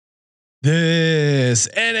This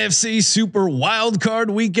NFC Super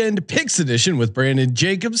Wildcard Weekend Picks Edition with Brandon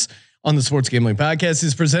Jacobs on the Sports Gambling Podcast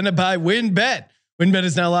is presented by WynnBET. WynnBET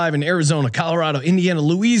is now live in Arizona, Colorado, Indiana,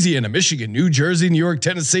 Louisiana, Michigan, New Jersey, New York,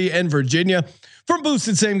 Tennessee, and Virginia. From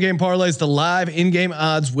boosted same game parlays to live in-game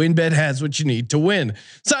odds, WynnBET has what you need to win.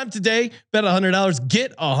 Sign up today, bet $100,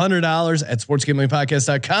 get $100 at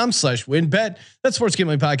sportsgamblingpodcast.com/WynnBET. That's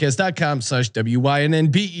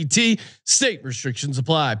sportsgamblingpodcast.com/WYNNBET. State restrictions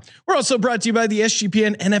apply. We're also brought to you by the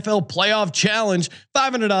SGPN NFL Playoff Challenge.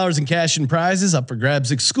 $500 in cash and prizes up for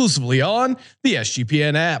grabs exclusively on the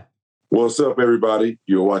SGPN app. What's up, everybody?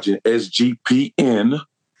 You're watching SGPN.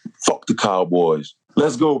 Fuck the Cowboys.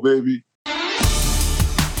 Let's go, baby.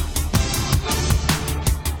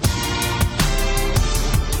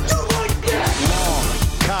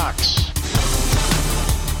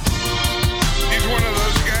 He's one of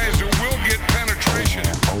those guys who will get penetration.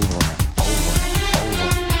 Over.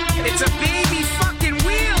 It's a baby fucking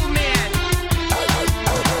wheel, man.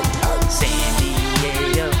 San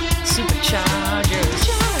Diego Superchargers.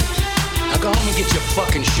 Now go home and get your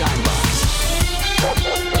fucking shine box.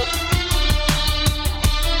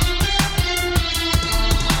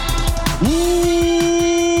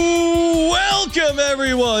 Welcome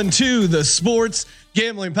everyone to the Sports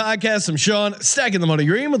Gambling Podcast. I'm Sean, stacking the money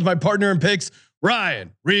green with my partner in picks,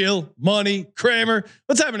 Ryan, Real Money Kramer.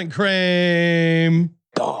 What's happening, Kramer?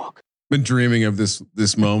 Dog. Been dreaming of this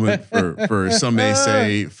moment for some may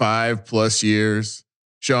say 5+ years.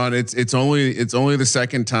 Sean, it's only the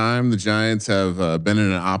second time the Giants have been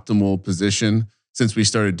in an optimal position since we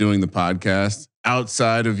started doing the podcast.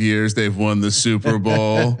 Outside of years, they've won the Super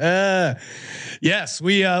Bowl. Yes,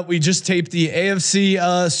 we just taped the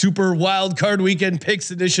AFC Super Wildcard Weekend Picks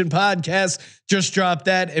Edition podcast. Just dropped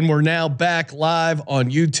that, and we're now back live on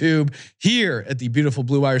YouTube here at the beautiful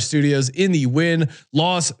Blue Wire Studios in the Wynn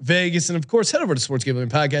Las Vegas. And of course, head over to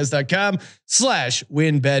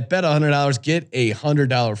sportsgamblingpodcast.com/WynnBET. Bet $100, get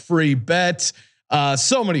 $100 free bet.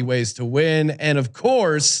 So many ways to win, and of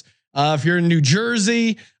course, if you're in New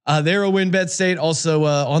Jersey, they're a WynnBET state. Also,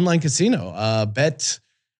 online casino. Bet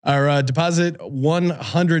or deposit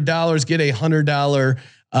 $100, get $100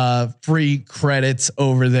 free credits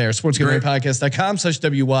over there.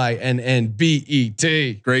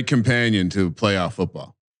 sportsgamblingpodcast.com/WYNNBET. Great companion to playoff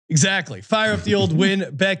football. Exactly. Fire up the old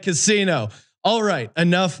WynnBET casino. All right,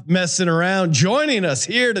 enough messing around. Joining us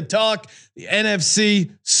here to talk the NFC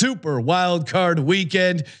Super Wildcard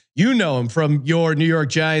Weekend. You know him from your New York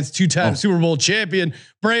Giants, two-time Super Bowl champion,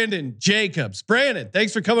 Brandon Jacobs. Brandon,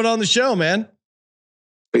 thanks for coming on the show, man.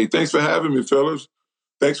 Hey, thanks for having me, fellas.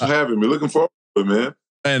 Thanks for having me. Looking forward to it, man.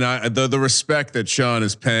 And the respect that Sean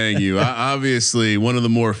is paying you, obviously one of the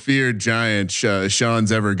more feared Giants Sean's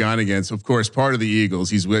ever gone against. Of course, part of the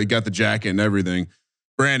Eagles. He's got the jacket and everything.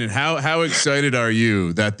 Brandon, how excited are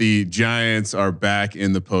you that the Giants are back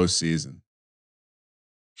in the postseason?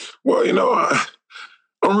 Well,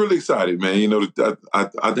 I'm really excited, man.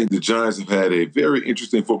 I think the Giants have had a very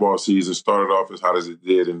interesting football season. Started off as hot as it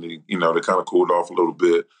did, and they kind of cooled off a little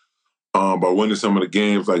bit by winning some of the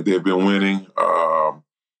games like they've been winning.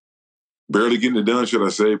 Barely getting it done, should I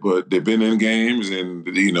say? But they've been in games, and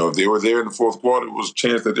if they were there in the fourth quarter, it was a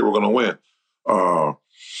chance that they were going to win.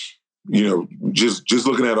 Just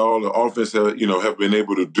looking at all the offense have been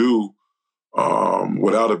able to do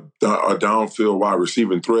without a downfield wide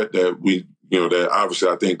receiving threat that that obviously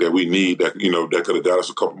I think that we need that could have got us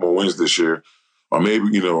a couple more wins this year, or maybe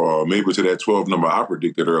to that 12 number I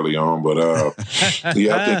predicted early on. But I think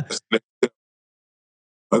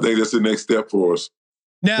that's the next step for us.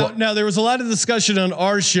 Now there was a lot of discussion on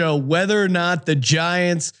our show whether or not the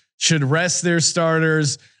Giants should rest their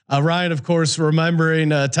starters. Ryan, of course, remembering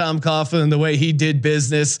Tom Coughlin and the way he did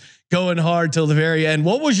business, going hard till the very end.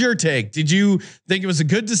 What was your take? Did you think it was a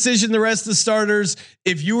good decision to rest the starters?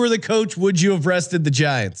 If you were the coach, would you have rested the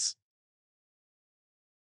Giants?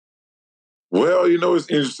 Well, it's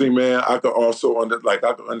interesting, man. I could also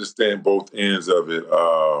understand both ends of it.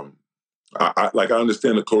 I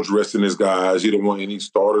understand the coach resting his guys. You don't want any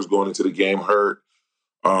starters going into the game hurt.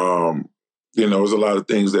 There's a lot of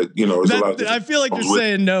things that I feel like you're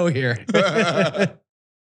saying no here.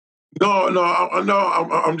 No,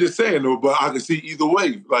 I'm just saying though. But I can see either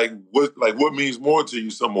way. What means more to you?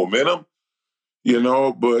 Some momentum,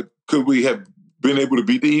 But could we have been able to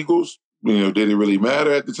beat the Eagles? Did it really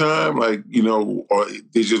matter at the time? Or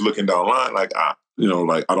they just looking down the line? I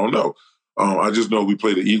don't know. I just know we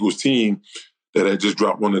played the Eagles team that had just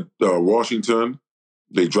dropped one to Washington.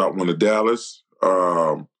 They dropped one to Dallas.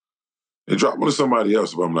 They dropped one to somebody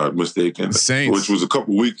else, if I'm not mistaken. Saints. Which was a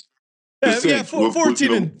couple weeks. Yeah,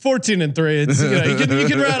 14 and 3. It's you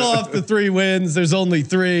can rattle off the 3 wins. There's only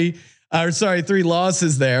 3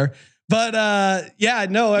 losses there. But I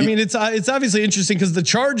mean it's obviously interesting because the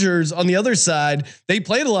Chargers on the other side, they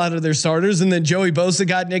played a lot of their starters, and then Joey Bosa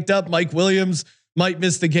got nicked up. Mike Williams might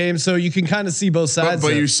miss the game, so you can kind of see both sides.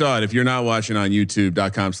 But you saw it if you're not watching on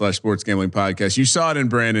YouTube.com/sportsgamblingpodcast. You saw it in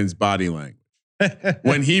Brandon's body language.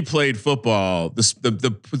 When he played football,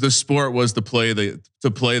 the sport was to play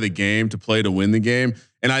the game, to play to win the game.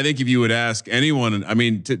 And I think if you would ask anyone, I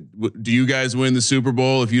mean, do you guys win the Super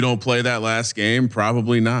Bowl if you don't play that last game?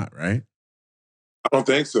 Probably not, right? I don't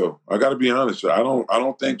think so. I got to be honest. I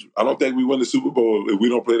don't think we win the Super Bowl if we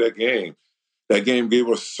don't play that game. That game gave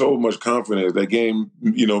us so much confidence. That game,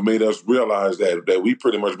 made us realize that we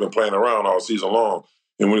pretty much been playing around all season long.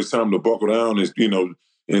 And when it's time to buckle down and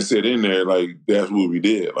sit in there, like that's what we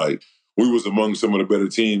did. Like we was among some of the better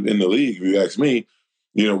teams in the league. If you ask me,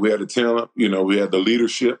 we had the talent, we had the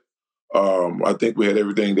leadership. I think we had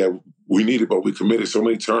everything that we needed, but we committed so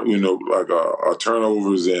many our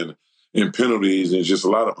turnovers and penalties and just a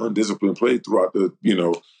lot of undisciplined play throughout the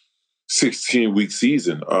 16-week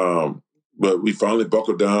season. But we finally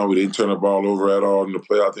buckled down. We didn't turn the ball over at all in the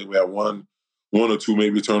play. I think we had one or two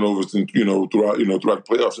maybe turnovers, throughout the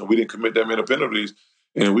playoffs, and we didn't commit that many penalties.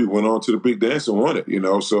 And we went on to the big dance and won it,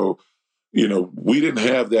 So, we didn't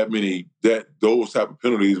have those type of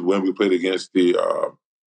penalties when we played against the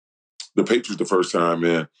Patriots the first time,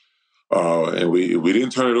 man. And we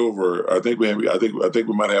didn't turn it over. I think we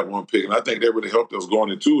might have one pick, and I think that really helped us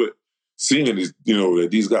going into it, seeing these, that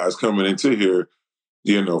these guys coming into here,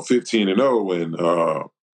 15-0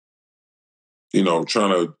 and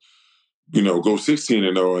trying to go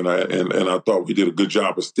 16-0, and I thought we did a good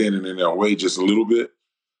job of standing in our way just a little bit.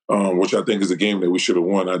 Which I think is a game that we should have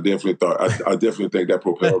won. I definitely think that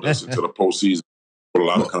propelled us into the postseason with a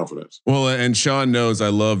lot of confidence. Well, and Sean knows I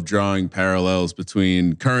love drawing parallels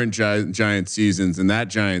between current Giant seasons and that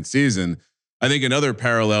Giant season. I think another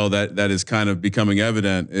parallel that is kind of becoming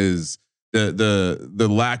evident is the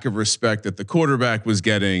lack of respect that the quarterback was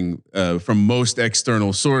getting from most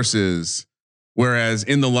external sources, whereas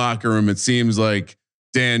in the locker room it seems like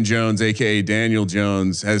Dan Jones, aka Daniel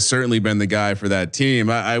Jones, has certainly been the guy for that team.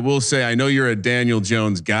 I will say, I know you're a Daniel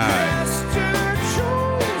Jones guy.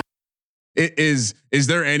 Is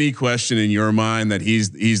there any question in your mind that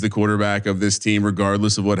he's the quarterback of this team,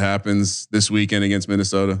 regardless of what happens this weekend against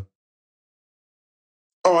Minnesota?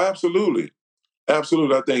 Oh, absolutely,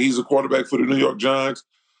 absolutely. I think he's a quarterback for the New York Giants.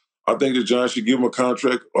 I think the Giants should give him a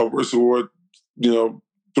contract risk award,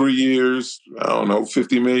 3 years. I don't know,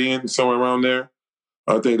 $50 million, somewhere around there.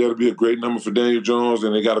 I think that'll be a great number for Daniel Jones,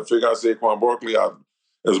 and they got to figure out Saquon Barkley.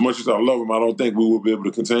 As much as I love him, I don't think we will be able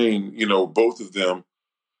to contain, both of them.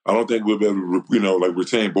 I don't think we'll be able to,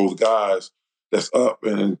 retain both guys that's up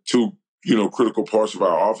and two, critical parts of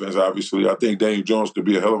our offense. Obviously, I think Daniel Jones could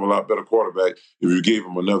be a hell of a lot better quarterback if you gave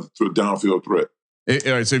him another downfield threat.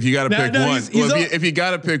 All right, so if you got to pick one, if you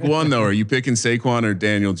got to pick one though, are you picking Saquon or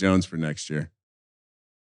Daniel Jones for next year?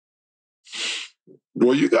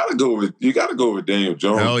 Well, you got to go with Daniel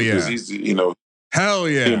Jones. Hell yeah. Because he's, hell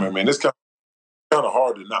yeah. I mean, it's kind of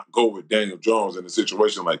hard to not go with Daniel Jones in a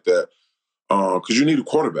situation like that. Because you need a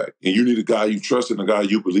quarterback and you need a guy you trust and a guy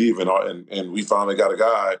you believe in. And we finally got a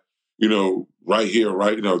guy, right here,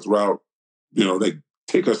 throughout, they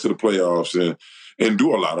take us to the playoffs and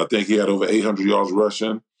do a lot. I think he had over 800 yards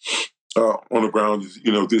rushing on the ground,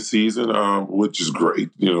 this season, which is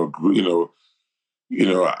great.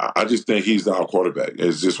 I just think he's our quarterback.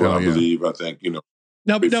 It's just what I believe. I think,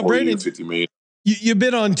 now Brandon, 50 million. You've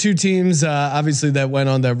been on two teams, obviously, that went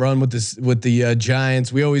on that run with the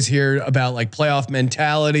Giants. We always hear about like playoff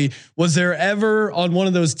mentality. Was there ever on one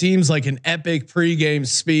of those teams like an epic pregame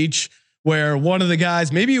speech where one of the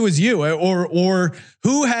guys, maybe it was you, or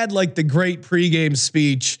who had like the great pregame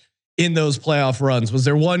speech in those playoff runs? Was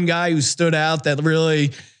there one guy who stood out that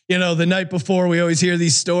really? The night before, we always hear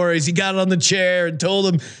these stories. He got on the chair and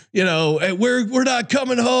told him, hey, we're not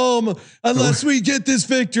coming home unless we get this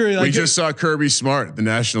victory. We just saw Kirby Smart at the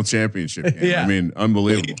national championship game. Yeah. I mean,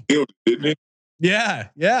 unbelievable. He killed it, didn't he? Yeah.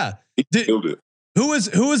 He killed it. Who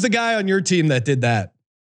was the guy on your team that did that?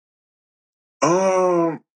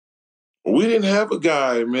 We didn't have a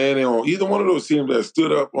guy, man, on either one of those teams that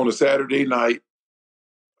stood up on a Saturday night,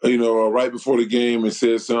 right before the game and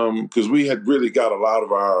said something, because we had really got a lot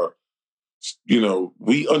of our,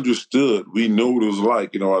 we understood, we knew what it was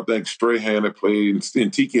like. I think Strahan had played and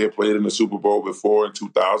TK had played in the Super Bowl before in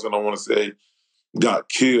 2000, I want to say, got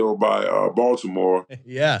killed by Baltimore.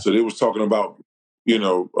 Yeah. So they was talking about,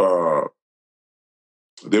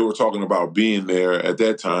 they were talking about being there at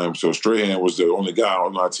that time. So Strahan was the only guy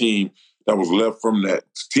on our team that was left from that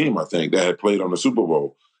team, I think, that had played on the Super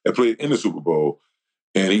Bowl, that played in the Super Bowl.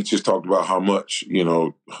 And he just talked about how much,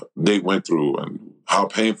 they went through and how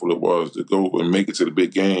painful it was to go and make it to the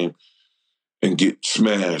big game and get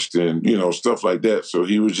smashed and, stuff like that. So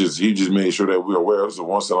he just made sure that we're aware it was a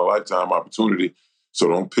once in a lifetime opportunity. So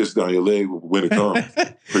don't piss down your leg when it comes.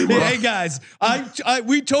 Hey guys,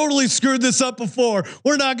 we totally screwed this up before.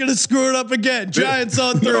 We're not going to screw it up again. Giants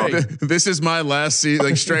on 3. This is my last season.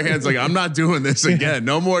 Like Strahan's like, I'm not doing this again.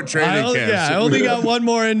 No more training camps. Yeah, I only got one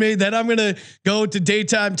more in me. Then I'm going to go to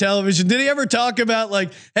daytime television. Did he ever talk about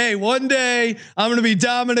like, hey, one day I'm going to be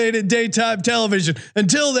dominated daytime television.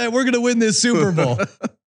 Until then, we're going to win this Super Bowl.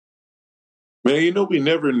 Man, we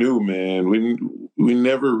never knew, man. We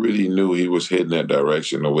never really knew he was heading that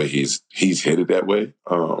direction the way he's headed that way.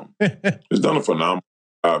 He's done a phenomenal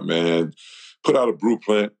job, man. Put out a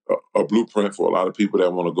blueprint for a lot of people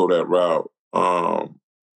that want to go that route.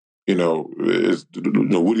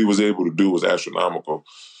 What he was able to do was astronomical.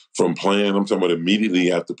 From playing, I'm talking about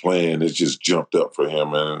immediately after playing, it's just jumped up for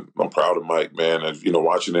him, and I'm proud of Mike, man. And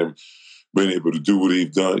watching him being able to do what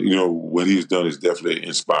he's done, what he's done is definitely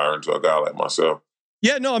inspiring to a guy like myself.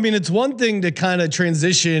 Yeah, no, I mean, it's one thing to kind of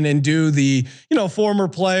transition and do the, former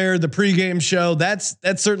player, the pregame show. That's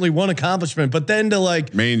certainly one accomplishment, but then to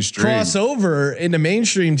like mainstream cross over into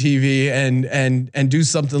mainstream TV and do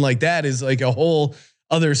something like that is like a whole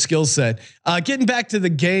other skill set. Getting back to the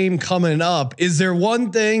game coming up, is there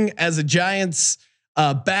one thing as a Giants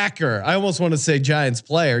backer? I almost want to say Giants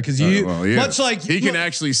player because much like he can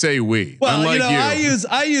actually say we. Well,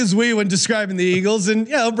 I use we when describing the Eagles, and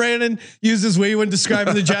Brandon uses we when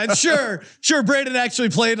describing the Giants. Sure, Brandon actually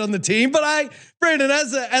played on the team, but Brandon,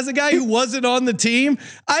 as a guy who wasn't on the team,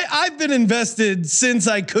 I've been invested since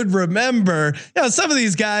I could remember. Some of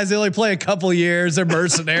these guys, they only play a couple years, they're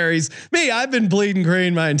mercenaries. Me, I've been bleeding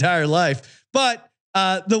green my entire life. But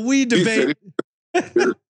the we debate.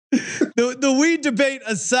 The we debate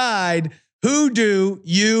aside, who do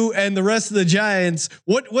you and the rest of the Giants?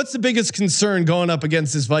 What's the biggest concern going up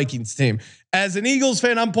against this Vikings team? As an Eagles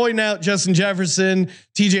fan, I'm pointing out Justin Jefferson,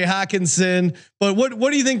 TJ Hawkinson, but what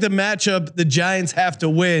do you think the matchup the Giants have to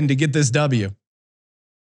win to get this W?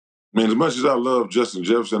 Man, as much as I love Justin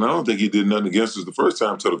Jefferson, I don't think he did nothing against us the first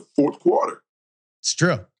time till the fourth quarter. It's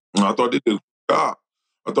true. I thought they did a good job.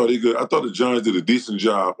 I thought the Giants did a decent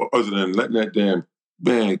job, other than letting that damn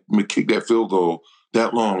man kick that field goal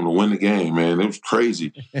that long to win the game, man. It was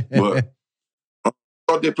crazy. But I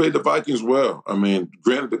thought they played the Vikings well. I mean,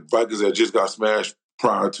 granted, the Vikings had just got smashed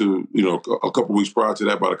prior to, a couple weeks prior to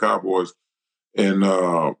that by the Cowboys. And,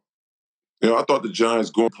 I thought the Giants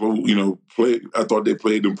play. I thought they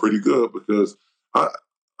played them pretty good because I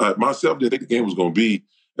myself didn't think the game was going to be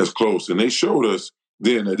as close. And they showed us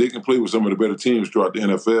then that they can play with some of the better teams throughout the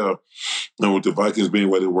NFL, and with the Vikings being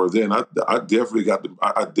where they were then, I definitely got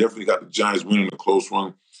the Giants winning a close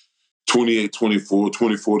one, 28-24,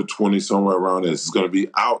 24-20, somewhere around there. It's going to be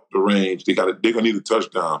out the range. They're going to need a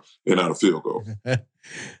touchdown and not a field goal.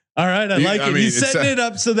 All right, I like it. He's setting it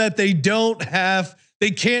up so that they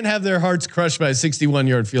can't have their hearts crushed by a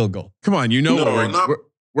 61-yard field goal. Come on,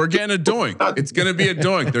 we're getting a doink. It's going to be a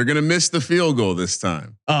doink. They're going to miss the field goal this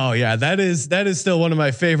time. Oh yeah, that is still one of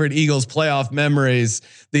my favorite Eagles playoff memories.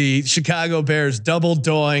 The Chicago Bears double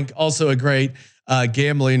doink, also a great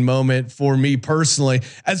gambling moment for me personally.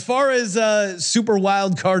 As far as Super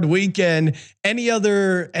Wild Card Weekend, any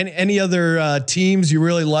other teams you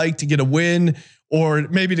really like to get a win or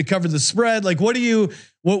maybe to cover the spread? Like, what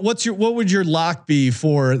would your lock be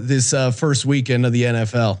for this first weekend of the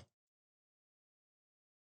NFL?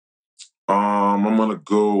 I'm going to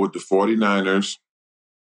go with the 49ers.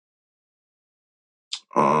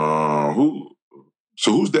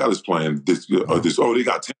 Who's Dallas playing this? They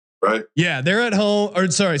got Tampa, right? Yeah, they're at home.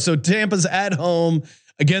 So Tampa's at home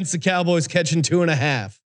against the Cowboys, catching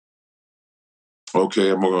 2.5.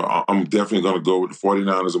 Okay, I'm definitely going to go with the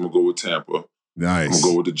 49ers. I'm going to go with Tampa. Nice. I'm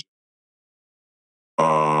going to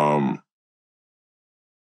go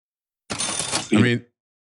with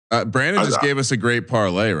Brandon just gave us a great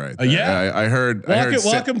parlay right there. Yeah, I heard.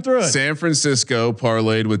 Walk him through it. San Francisco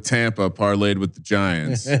parlayed with Tampa, parlayed with the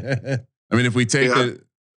Giants. I mean, if we take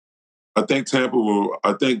I think Tampa will.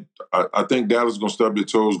 I think Dallas is going to stub their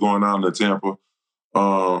toes going out into Tampa.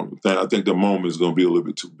 I think the moment is going to be a little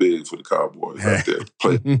bit too big for the Cowboys right there.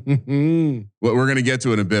 Well, we're going to get to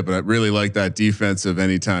it in a bit, but I really like that defensive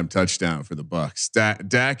anytime touchdown for the Bucks.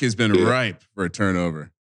 Dak has been ripe for a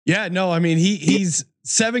turnover. Yeah, no, I mean he's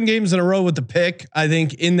 7 games in a row with the pick. I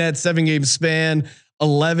think in that 7 game span,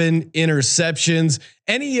 11 interceptions.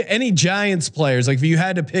 Any Giants players, like if you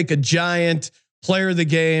had to pick a Giant player of the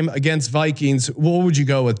game against Vikings, what would you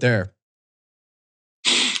go with there?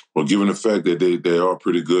 Well, given the fact that they are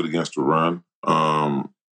pretty good against the run, I'm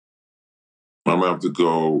gonna have to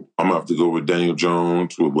go with Daniel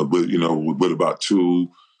Jones with about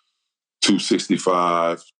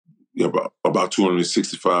 265, about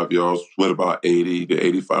 265 yards, with about 80 to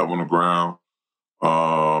 85 on the ground.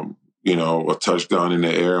 A touchdown in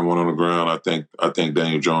the air and one on the ground. I think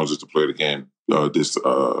Daniel Jones is the player of the game this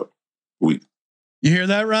week. You hear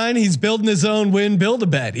that, Ryan? He's building his own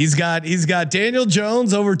Build-A-Bet. He's got Daniel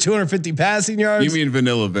Jones over 250 passing yards. You mean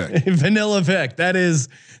Vanilla Vic? Vanilla Vic. That's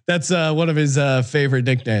one of his favorite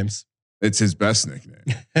nicknames. It's his best nickname.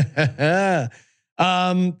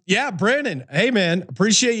 Yeah, Brandon. Hey man,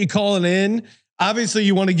 appreciate you calling in. Obviously,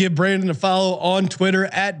 you want to give Brandon a follow on Twitter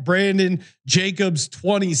at Brandon Jacobs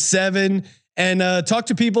 27 and talk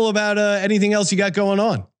to people about anything else you got going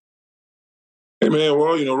on. Hey man,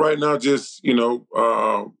 well, right now just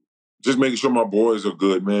making sure my boys are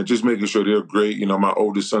good, man. Just making sure they're great. My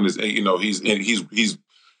oldest son is, he's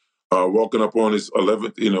walking up on his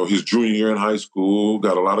 11th, his junior year in high school.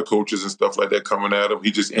 Got a lot of coaches and stuff like that coming at him. He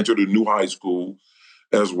just entered a new high school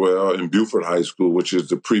as well in Buford High School, which is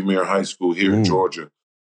the premier high school here in Georgia,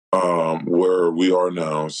 where we are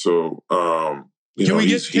now. So, can we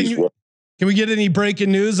get any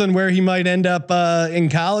breaking news on where he might end up in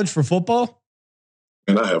college for football?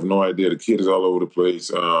 And I have no idea. The kid is all over the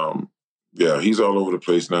place. He's all over the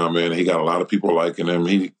place now, man. He got a lot of people liking him.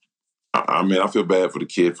 I feel bad for the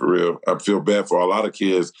kid, for real. I feel bad for a lot of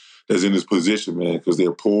kids that's in this position, man, because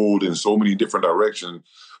they're pulled in so many different directions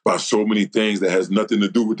by so many things that has nothing to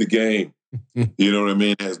do with the game. You know what I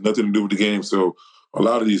mean? It has nothing to do with the game. So a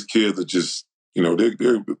lot of these kids are just,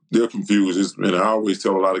 they're confused. And I always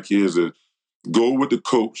tell a lot of kids that go with the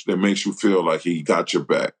coach that makes you feel like he got your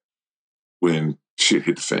back when shit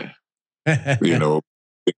hit the fan.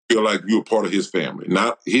 Feel like you're a part of his family,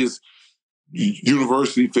 not his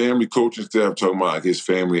university family, coaching staff, talking about like his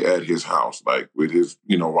family at his house, like with his,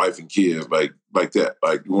 wife and kids, like that.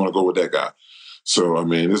 Like you want to go with that guy. So, I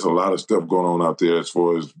mean, there's a lot of stuff going on out there as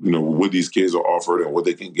far as, what these kids are offered and what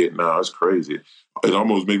they can get now. It's crazy. It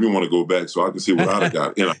almost made me want to go back so I can see what I'd have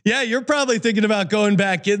got. Yeah, you're probably thinking about going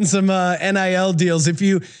back, getting some NIL deals. If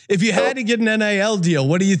you had to get an NIL deal,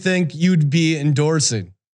 what do you think you'd be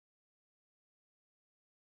endorsing?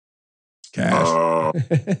 Cash.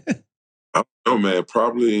 I don't know, man.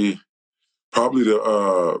 Probably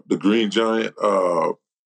the Green Giant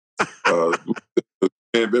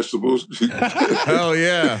and vegetables. Hell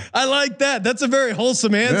yeah. I like that. That's a very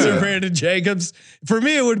wholesome answer, Brandon Jacobs. For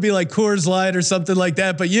me, it would be like Coors Light or something like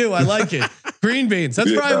that. But I like it. Green beans.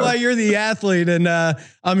 That's probably why you're the athlete and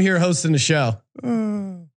I'm here hosting the show.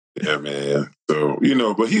 Yeah, man. So,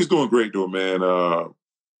 but he's doing great though, man.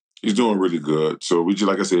 He's doing really good. So we just,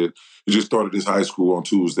 like I said, he just started his high school on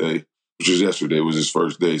Tuesday, which was yesterday, was his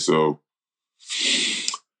first day. So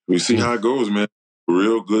we see how it goes, man.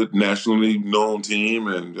 Real good nationally known team,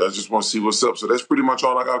 and I just want to see what's up. So that's pretty much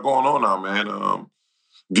all I got going on now, man.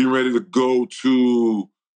 Getting ready to go to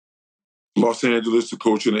Los Angeles to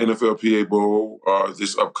coach in the NFLPA Bowl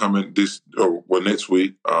next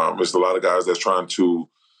week. There's a lot of guys that's trying to,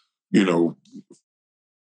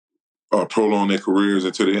 prolong their careers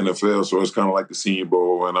into the NFL. So it's kind of like the Senior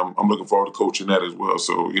Bowl, and I'm looking forward to coaching that as well.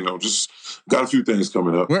 So just got a few things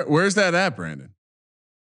coming up. Where's that at, Brandon?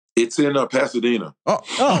 It's in Pasadena. Oh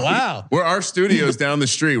wow! Where our studio's down the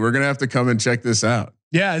street. We're gonna have to come and check this out.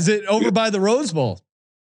 Yeah, is it over by the Rose Bowl?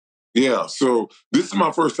 Yeah. So this is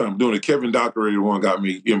my first time doing it. Kevin Dockery, the one got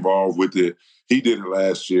me involved with it. He did it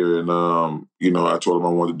last year, and I told him I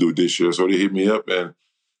wanted to do it this year. So they hit me up, and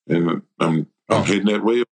I'm heading that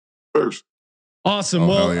way first. Awesome.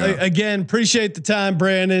 Well, again, appreciate the time,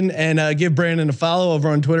 Brandon, and give Brandon a follow over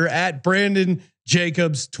on Twitter at Brandon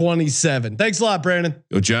Jacobs 27. Thanks a lot, Brandon.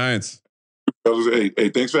 Go Giants. Hey,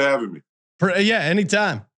 thanks for having me. Yeah,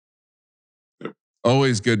 anytime.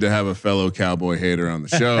 Always good to have a fellow Cowboy hater on the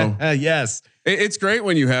show. Yes. It's great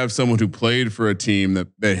when you have someone who played for a team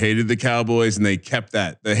that hated the Cowboys and they kept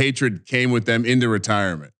that. The hatred came with them into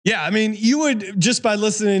retirement. Yeah, I mean, you would just by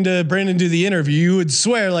listening to Brandon do the interview, you would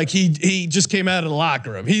swear like he just came out of the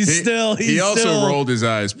locker room. He also rolled his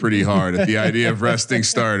eyes pretty hard at the idea of resting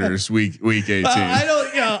starters week 18.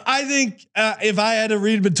 I think if I had to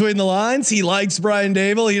read between the lines, he likes Brian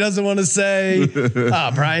Daboll. He doesn't want to say,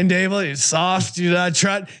 Brian Daboll is soft.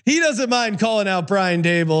 He doesn't mind calling out Brian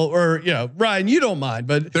Daboll or Ryan Ryan, you don't mind,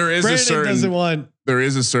 but there is Brandon doesn't want. There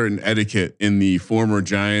is a certain etiquette in the former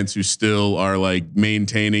Giants who still are like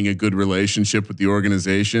maintaining a good relationship with the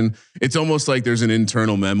organization. It's almost like there's an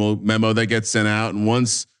internal memo that gets sent out, and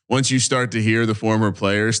once you start to hear the former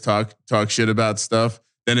players talk shit about stuff,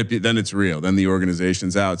 then it's real. Then the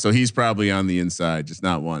organization's out. So he's probably on the inside, just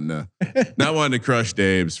not wanting to crush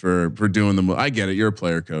Daves for doing the. I get it. You're a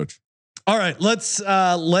player coach. All right, let's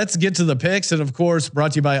get to the picks. And of course,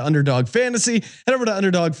 brought to you by Underdog Fantasy. Head over to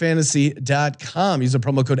underdogfantasy.com. Use the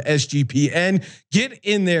promo code SGPN. Get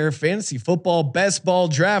in there. Fantasy football, best ball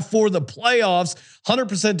draft for the playoffs.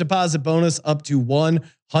 100% deposit bonus up to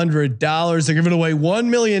 $100. They're giving away $1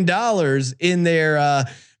 million in their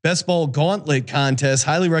best ball gauntlet contest.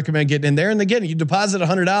 Highly recommend getting in there. And again, you deposit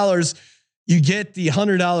 $100, you get the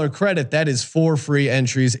 $100 credit. That is 4 free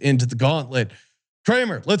entries into the gauntlet.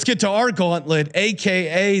 Kramer, let's get to our gauntlet,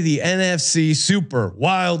 aka the NFC Super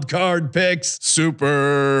Wild Card Picks.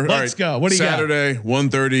 Super. Let's go. What do you Saturday, got?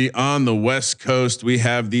 1:30 on the West Coast. We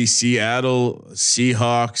have the Seattle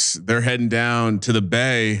Seahawks. They're heading down to the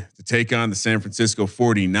Bay to take on the San Francisco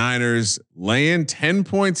 49ers, laying 10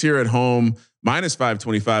 points here at home. Minus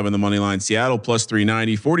 525 on the money line. Seattle plus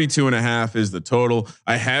 390. 42.5 is the total.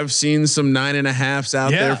 I have seen some 9.5s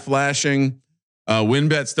out there flashing.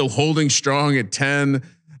 WinBet still holding strong at 10.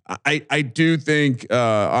 I do think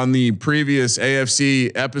on the previous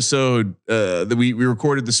AFC episode that we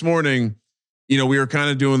recorded this morning, we were kind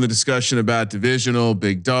of doing the discussion about divisional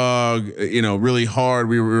big dog, really hard.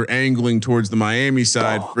 We were angling towards the Miami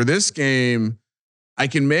side for this game. I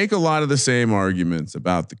can make a lot of the same arguments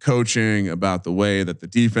about the coaching, about the way that the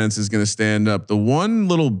defense is going to stand up. The one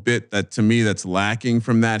little bit that to me that's lacking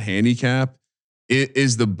from that handicap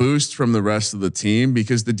is the boost from the rest of the team,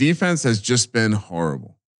 because the defense has just been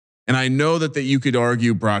horrible. And I know that you could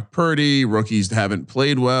argue Brock Purdy, rookies haven't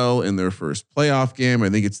played well in their first playoff game. I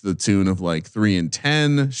think it's the tune of like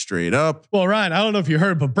 3-10 straight up. Well, Ryan, I don't know if you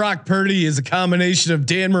heard, but Brock Purdy is a combination of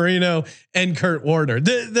Dan Marino and Kurt Warner.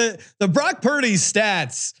 The Brock Purdy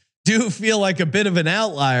stats do feel like a bit of an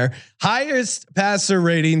outlier. Highest passer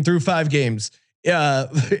rating through 5 games.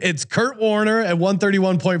 It's Kurt Warner at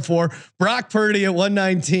 131.4, Brock Purdy at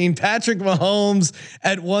 119, Patrick Mahomes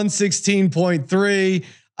at 116.3.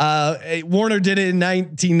 Warner did it in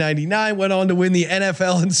 1999, went on to win the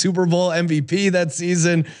NFL and Super Bowl MVP that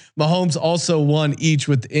season. Mahomes also won each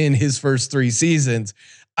within his first 3 seasons.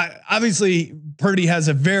 Obviously, Purdy has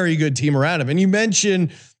a very good team around him. And you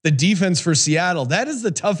mentioned the defense for Seattle. That is the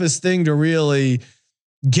toughest thing to really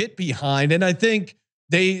get behind. And I think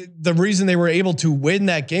the reason they were able to win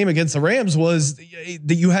that game against the Rams was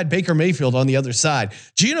that you had Baker Mayfield on the other side.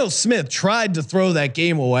 Geno Smith tried to throw that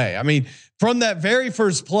game away. I mean, from that very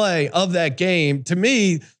first play of that game, to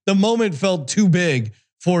me, the moment felt too big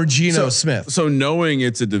for Geno Smith. So knowing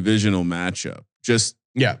it's a divisional matchup, just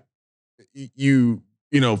if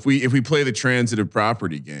we play the transitive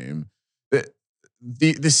property game,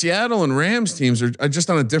 the Seattle and Rams teams are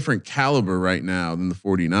just on a different caliber right now than the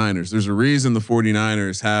 49ers. There's a reason the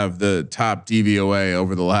 49ers have the top DVOA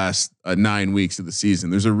over the last 9 weeks of the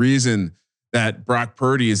season. There's a reason that Brock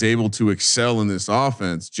Purdy is able to excel in this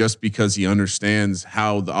offense just because he understands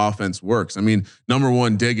how the offense works. I mean, number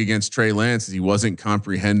one dig against Trey Lance is he wasn't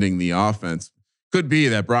comprehending the offense. Could be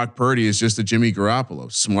that Brock Purdy is just a Jimmy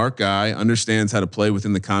Garoppolo, smart guy, understands how to play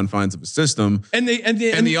within the confines of a system, and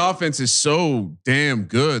the offense is so damn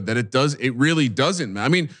good that it really doesn't. I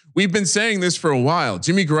mean, we've been saying this for a while.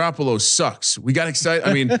 Jimmy Garoppolo sucks. We got excited.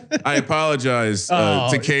 I mean, I apologize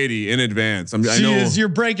to Katie in advance. I know you're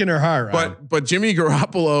breaking her heart, right? But Jimmy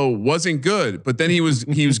Garoppolo wasn't good, but then he was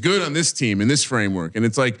good on this team in this framework. And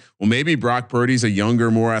it's like, well, maybe Brock Purdy's a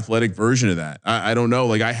younger, more athletic version of that. I don't know.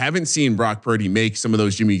 Like, I haven't seen Brock Purdy make some of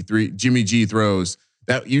those Jimmy G throws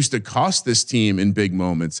that used to cost this team in big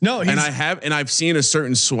moments. No, and I've seen a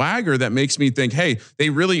certain swagger that makes me think, hey, they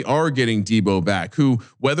really are getting Debo back, who,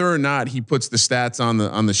 whether or not he puts the stats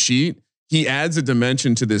on the sheet, he adds a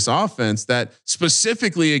dimension to this offense that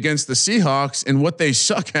specifically against the Seahawks and what they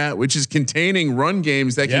suck at, which is containing run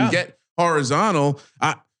games that can get horizontal.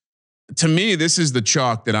 To me, this is the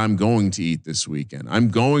chalk that I'm going to eat this weekend. I'm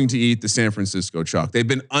going to eat the San Francisco chalk. They've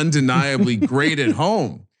been undeniably great at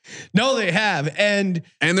home. No, they have. And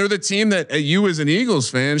they're the team that you as an Eagles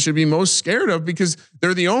fan should be most scared of, because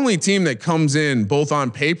they're the only team that comes in both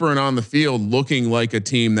on paper and on the field looking like a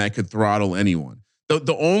team that could throttle anyone.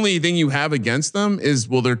 The only thing you have against them is,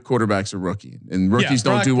 well, their quarterback's a rookie, and rookies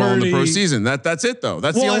don't do well in the pro season. That's it though.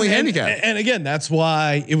 That's the only handicap. And again, that's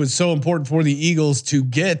why it was so important for the Eagles to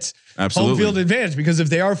get home field advantage, because if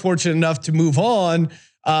they are fortunate enough to move on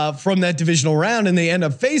from that divisional round and they end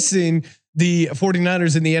up facing the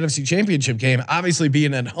 49ers in the NFC Championship game. Obviously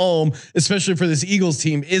being at home, especially for this Eagles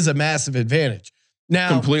team, is a massive advantage. Now,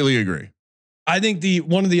 completely agree. I think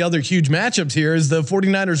one of the other huge matchups here is the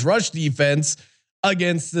 49ers rush defense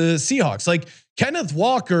against the Seahawks. Like Kenneth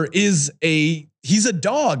Walker he's a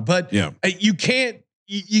dog, but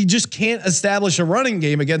you just can't establish a running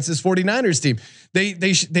game against this 49ers team.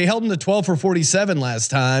 They held him to 12 for 47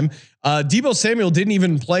 last time. Deebo Samuel didn't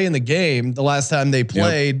even play in the game the last time they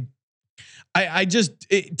played.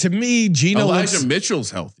 To me, Geno Elijah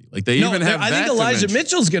Mitchell's healthy. Like I think Elijah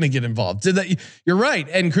Mitchell's going to get involved. You're right.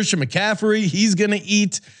 And Christian McCaffrey, he's going to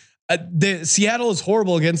eat. The Seattle is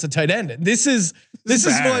horrible against the tight end. This is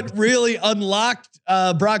what really unlocked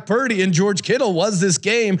Brock Purdy and George Kittle was this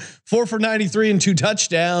game. 4 for 93 and 2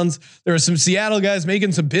 touchdowns. There were some Seattle guys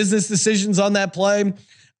making some business decisions on that play.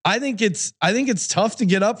 I think it's tough to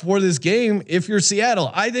get up for this game if you're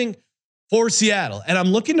Seattle. I think for Seattle, and I'm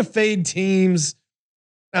looking to fade teams.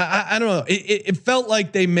 I don't know. It felt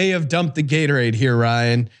like they may have dumped the Gatorade here,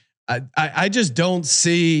 Ryan. I just don't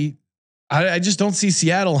see. I just don't see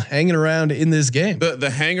Seattle hanging around in this game. The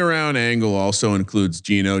hang around angle also includes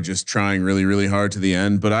Geno just trying really, really hard to the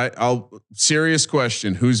end. But I'll serious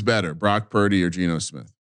question: who's better, Brock Purdy or Geno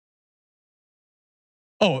Smith?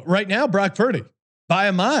 Oh, right now, Brock Purdy by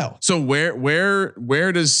a mile. So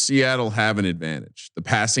where does Seattle have an advantage? The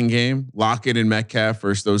passing game, Lockett and Metcalf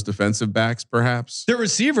versus those defensive backs, perhaps. The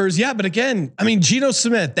receivers, yeah, but again, I mean, Geno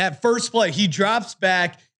Smith, that first play, he drops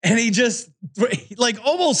back and he just like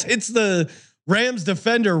almost hits the Rams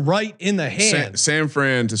defender right in the hand. San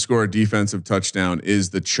Fran to score a defensive touchdown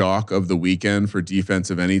is the chalk of the weekend for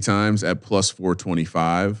defensive anytimes at plus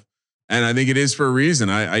 425, and I think it is for a reason.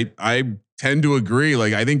 I tend to agree.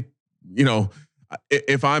 Like I think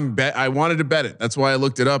if I wanted to bet it. That's why I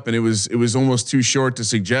looked it up, and it was almost too short to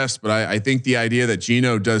suggest. But I think the idea that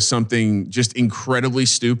Geno does something just incredibly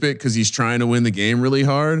stupid because he's trying to win the game really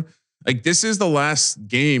hard. Like this is the last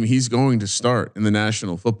game he's going to start in the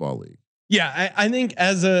National Football League. Yeah, I think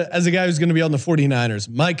as a guy who's going to be on the 49ers,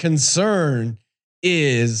 my concern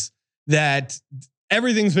is that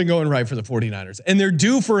everything's been going right for the 49ers, and they're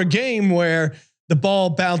due for a game where the ball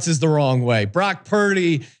bounces the wrong way. Brock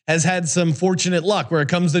Purdy has had some fortunate luck where it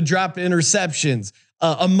comes to drop interceptions,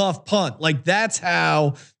 a muff punt. Like that's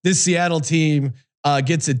how this Seattle team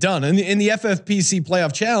gets it done. And in the FFPC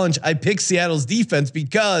playoff challenge, I picked Seattle's defense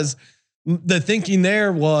because the thinking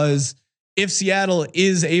there was if Seattle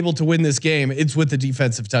is able to win this game, it's with the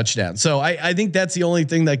defensive touchdown. So I think that's the only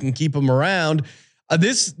thing that can keep them around.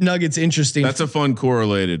 This nugget's interesting. That's a fun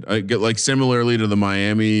correlated. I get like similarly to the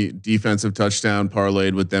Miami defensive touchdown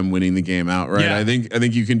parlayed with them winning the game outright. Yeah. I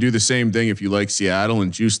think you can do the same thing if you like Seattle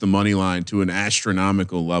and juice the money line to an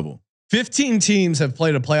astronomical level. 15 teams have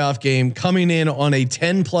played a playoff game coming in on a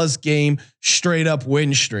 10+ game straight up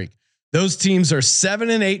win streak. Those teams are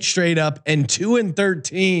 7-8 straight up and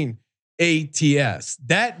 2-13 ATS.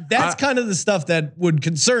 That's kind of the stuff that would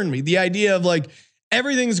concern me. The idea of like,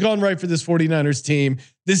 everything's gone right for this 49ers team.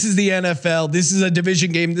 This is the NFL. This is a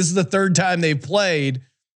division game. This is the third time they've played.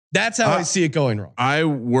 That's how I see it going wrong. I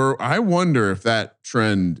wonder if that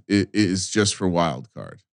trend is just for wild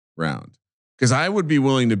card round. Because I would be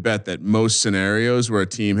willing to bet that most scenarios where a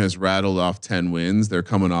team has rattled off 10 wins, they're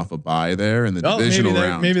coming off a bye there in the divisional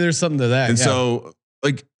round. Maybe there's something to that. And so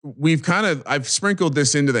like I've sprinkled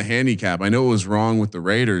this into the handicap. I know it was wrong with the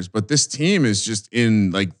Raiders, but this team is just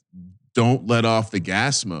in like, don't let off the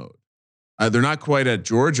gas mode. They're not quite at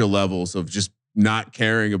Georgia levels of just not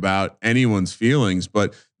caring about anyone's feelings,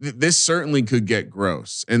 but this certainly could get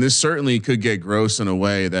gross. And this certainly could get gross in a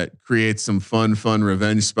way that creates some fun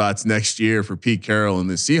revenge spots next year for Pete Carroll and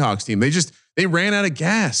the Seahawks team. They ran out of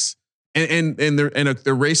gas. And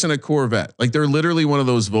they're racing a Corvette. Like they're literally one of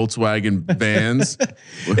those Volkswagen vans.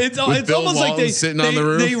 It's almost like they sitting on the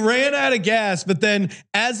roof. They ran out of gas, but then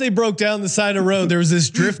as they broke down the side of the road, there was this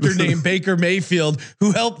drifter named Baker Mayfield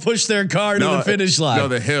who helped push their car to the finish line. No,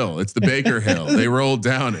 the hill. It's the Baker Hill. They rolled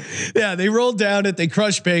down it. Yeah, they rolled down it. They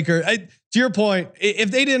crushed Baker. To your point, if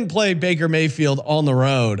they didn't play Baker Mayfield on the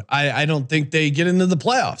road, I don't think they get into the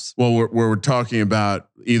playoffs. Well, we're talking about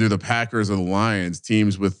either the Packers or the Lions,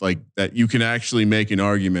 teams with like that you can actually make an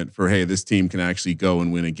argument for, hey, this team can actually go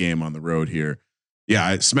and win a game on the road here.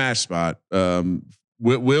 Yeah, smash spot.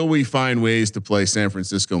 Will we find ways to play San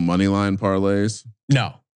Francisco money line parlays?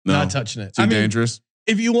 No, not touching it. Too dangerous.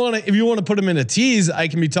 If you want to put them in a tease, I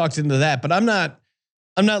can be talked into that, but I'm not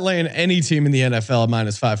laying any team in the NFL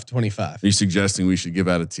minus 525. Are you suggesting we should give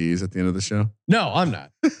out a tease at the end of the show? No, I'm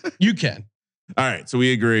not. You can. All right. So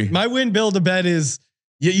we agree. My win build a bet is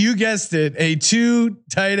You guessed it. A 2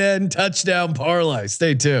 tight end touchdown parlay.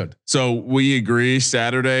 Stay tuned. So we agree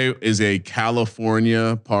Saturday is a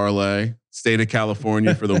California parlay, state of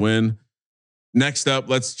California for the win. Next up,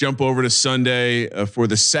 let's jump over to Sunday for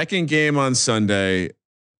the second game on Sunday.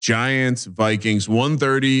 Giants, Vikings,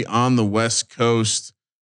 1:30 on the West Coast.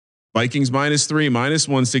 Vikings -3,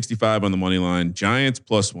 -165 on the money line. Giants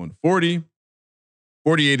 +140.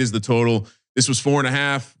 48 is the total. This was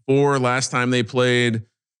 4.5 for last time they played.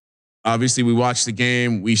 Obviously, we watched the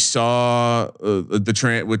game. We saw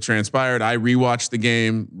what transpired. I rewatched the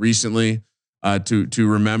game recently to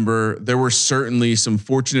remember. There were certainly some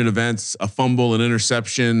fortunate events, a fumble, an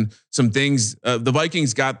interception, some things. The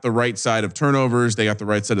Vikings got the right side of turnovers. They got the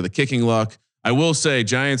right side of the kicking luck. I will say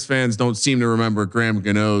Giants fans don't seem to remember Graham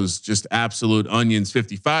Gano's just absolute onions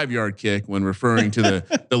 55-yard kick when referring to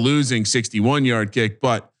the losing 61-yard kick,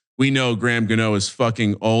 but we know Graham Gano is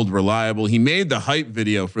fucking old reliable. He made the hype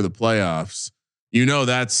video for the playoffs.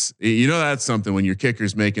 That's something when your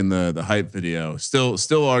kicker's making the hype video. Still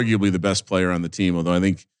arguably the best player on the team. Although I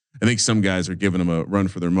think some guys are giving him a run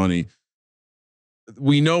for their money.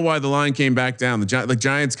 We know why the line came back down. The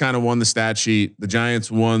Giants kind of won the stat sheet. The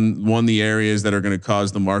Giants won the areas that are going to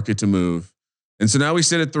cause the market to move. And so now we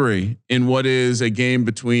sit at 3 in what is a game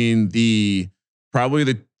between probably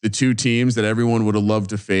the two teams that everyone would have loved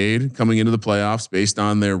to fade coming into the playoffs based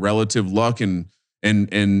on their relative luck and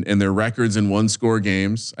their records in 1-score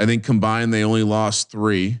games. I think combined they only lost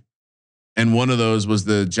 3, and one of those was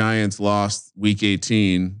the Giants lost week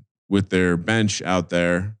 18 with their bench out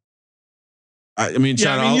there. I mean,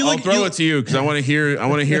 Sean, I'll throw it to you because I want to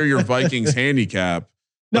hear your Vikings handicap.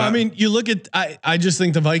 No, I mean, you look at. I just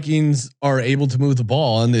think the Vikings are able to move the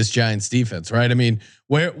ball on this Giants defense, right? I mean,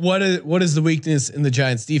 what is the weakness in the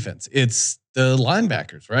Giants defense? It's the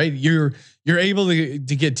linebackers, right? You're able to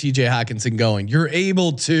get TJ Hawkinson going. You're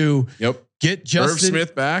able to get Justin Irv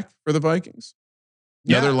Smith back for the Vikings.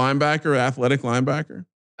 Another linebacker, athletic linebacker.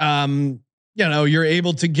 You're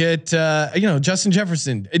able to get Justin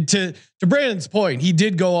Jefferson. To Brandon's point, he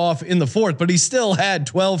did go off in the 4th, but he still had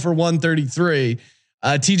 12 for 133.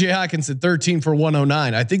 TJ Hawkinson 13 for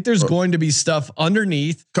 109. I think there's going to be stuff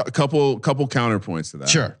underneath. Couple counterpoints to that.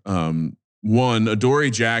 Sure. One, Adoree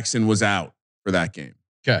Jackson was out for that game.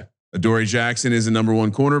 Okay. Adoree Jackson is a number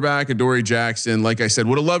 1 cornerback. Adoree Jackson, like I said,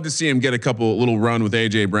 would have loved to see him get a little run with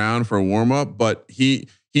AJ Brown for a warm up, but he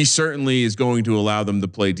certainly is going to allow them to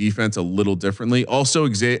play defense a little differently.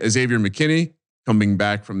 Also, Xavier McKinney coming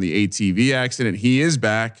back from the ATV accident. He is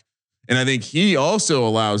back. And I think he also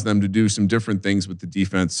allows them to do some different things with the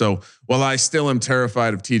defense. So while I still am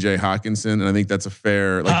terrified of TJ Hawkinson, and I think that's a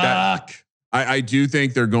fair that, I do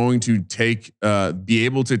think they're going to be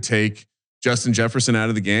able to take Justin Jefferson out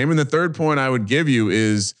of the game. And the third point I would give you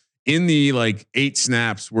is in the 8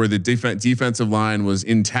 snaps where the defensive line was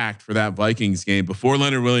intact for that Vikings game, before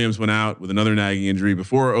Leonard Williams went out with another nagging injury,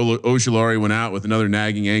 before Ojulari went out with another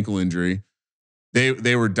nagging ankle injury,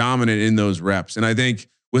 they were dominant in those reps. And I think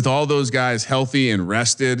with all those guys healthy and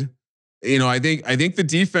rested, I think the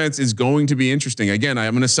defense is going to be interesting. Again,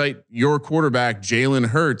 I'm going to cite your quarterback, Jalen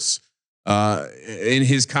Hurts, in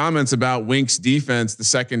his comments about Wink's defense the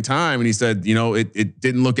second time. And he said, it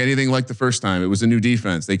didn't look anything like the first time. It was a new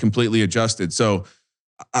defense. They completely adjusted. So,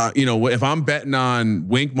 if I'm betting on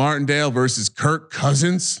Wink Martindale versus Kirk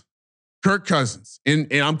Cousins,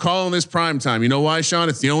 and I'm calling this prime time. You know why, Sean?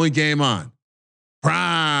 It's the only game on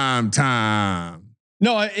prime time.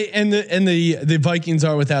 No, and the Vikings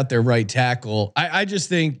are without their right tackle. I just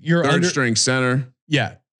think you're third string center.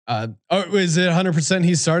 Yeah. Is it 100%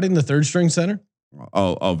 he's starting the third string center?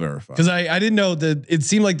 I'll verify because I didn't know that it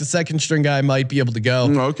seemed like the second string guy might be able to go.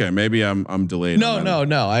 Okay, maybe I'm delayed. No.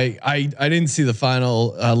 I didn't see the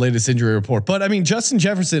final latest injury report, but I mean Justin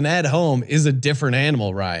Jefferson at home is a different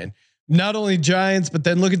animal, Ryan. Not only Giants, but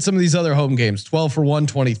then look at some of these other home games: 12 for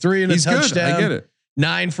 123 and a touchdown. Good. I get it.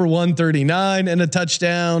 9 for 139 and a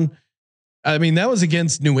touchdown. I mean, that was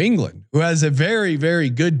against New England, who has a very, very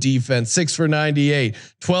good defense. 6 for 98,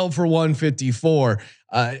 12 for 154.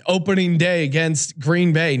 Opening day against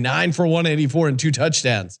Green Bay, 9 for 184 and 2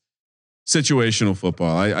 touchdowns. Situational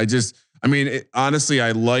football. Honestly,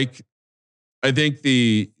 I think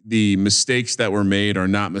the mistakes that were made are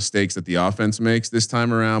not mistakes that the offense makes this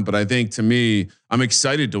time around. But I think to me, I'm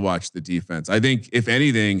excited to watch the defense. I think if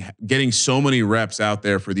anything, getting so many reps out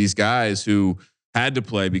there for these guys who had to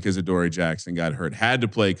play because Adoree Jackson got hurt, had to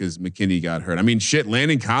play because McKinney got hurt. I mean, shit,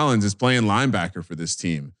 Landon Collins is playing linebacker for this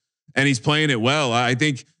team and he's playing it well. I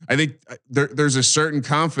think there's a certain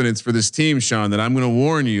confidence for this team, Sean, that I'm going to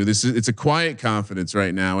warn you. It's a quiet confidence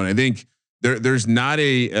right now. And I think there's not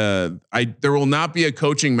there will not be a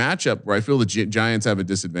coaching matchup where I feel the Giants have a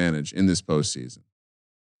disadvantage in this postseason.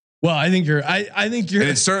 Well, I think you're. I think you're.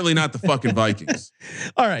 And it's certainly not the fucking Vikings.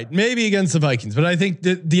 All right, maybe against the Vikings, but I think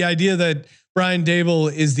the idea that Brian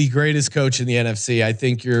Daboll is the greatest coach in the NFC, I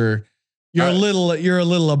think you're a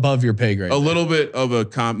little above your pay grade. A little bit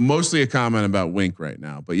of mostly a comment about Wink right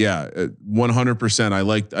now, but yeah, 100%. I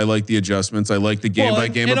like the adjustments. I like the game by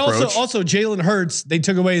game approach. Also Jalen Hurts, they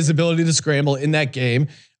took away his ability to scramble in that game.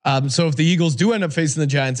 So if the Eagles do end up facing the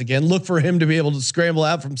Giants again, look for him to be able to scramble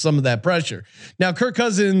out from some of that pressure. Now, Kirk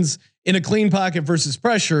Cousins in a clean pocket versus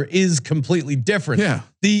pressure is completely different. Yeah.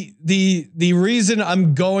 The reason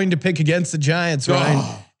I'm going to pick against the Giants, Ryan,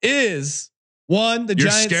 is one, the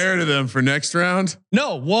Giants. You're scared of them for next round?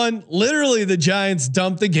 No, one, literally the Giants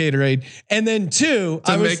dumped the Gatorade, and then two,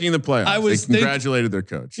 making the playoffs. They congratulated their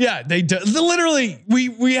coach. Yeah, they do. Literally,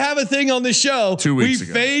 we have a thing on the show. 2 weeks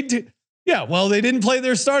ago. Yeah, well, they didn't play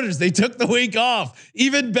their starters. They took the week off.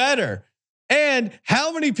 Even better. And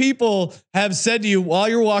how many people have said to you while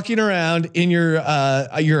you're walking around in your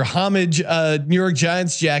homage New York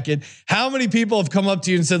Giants jacket? How many people have come up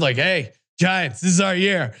to you and said like, "Hey, Giants, this is our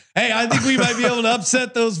year. Hey, I think we might be able to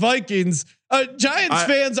upset those Vikings." Giants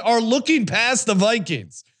fans are looking past the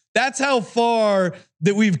Vikings. That's how far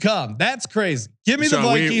that we've come. That's crazy. Give me the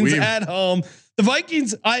Vikings at home. The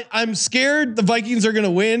Vikings, I'm scared the Vikings are going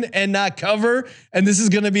to win and not cover. And this is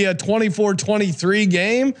going to be a 24-23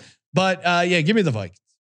 game. But yeah, give me the Vikings.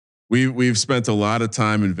 We've spent a lot of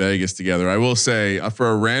time in Vegas together. I will say for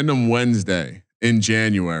a random Wednesday in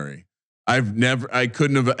January, I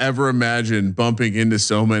couldn't have ever imagined bumping into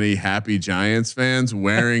so many happy Giants fans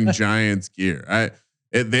wearing Giants gear.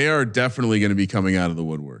 They are definitely going to be coming out of the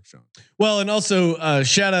woodwork, Sean. Well, and also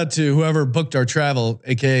shout out to whoever booked our travel,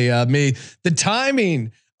 aka me. The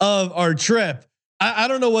timing of our trip, I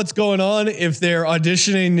don't know what's going on if they're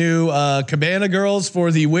auditioning new Cabana girls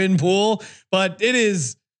for the Wynn pool, but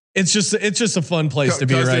it's just a fun place to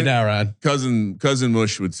be right now, Ron. Cousin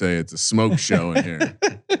Mush would say it's a smoke show in here.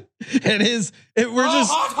 It is. We're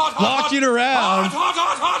just walking around.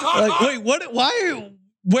 Like, wait, what? Why?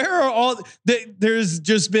 Where are all? There's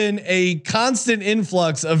just been a constant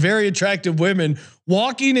influx of very attractive women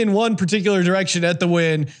walking in one particular direction at the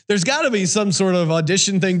Wynn. There's got to be some sort of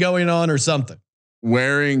audition thing going on or something.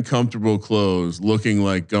 Wearing comfortable clothes, looking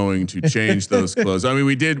like going to change those clothes. I mean,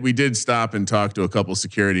 we did stop and talk to a couple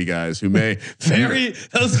security guys who may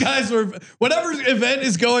those guys were, whatever event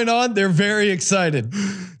is going on, they're very excited.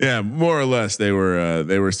 Yeah, more or less they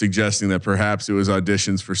were suggesting that perhaps it was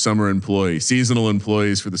auditions for seasonal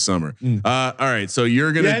employees for the summer. All right. So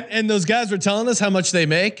you're going to, and those guys were telling us how much they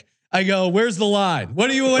make. I go, where's the line?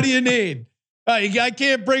 What do you need? I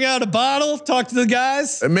can't bring out a bottle. Talk to the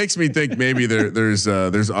guys. It makes me think maybe there's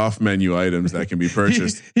off menu items that can be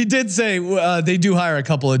purchased. He did say they do hire a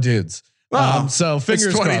couple of dudes. So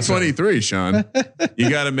fingers crossed. 2023, Sean. You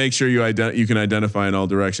got to make sure you can identify in all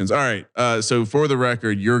directions. All right. So for the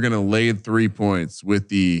record, you're going to lay 3 points with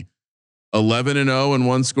the 11-0 and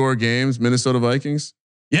 1-score games, Minnesota Vikings.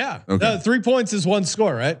 Yeah. Okay. 3 points is 1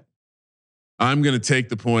 score, right? I'm going to take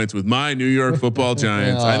the points with my New York Football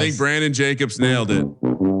Giants. I think Brandon Jacobs nailed it.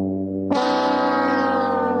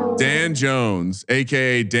 Dan Jones,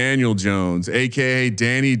 aka Daniel Jones, aka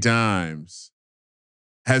Danny Dimes,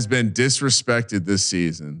 has been disrespected this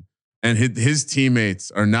season, and his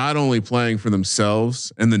teammates are not only playing for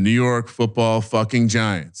themselves and the New York Football fucking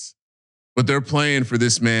Giants, but they're playing for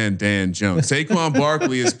this man, Dan Jones. Saquon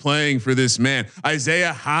Barkley is playing for this man.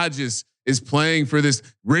 Isaiah Hodges is playing for this.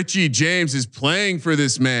 Richie James is playing for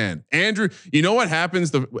this man. Andrew, you know what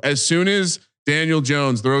happens as soon as Daniel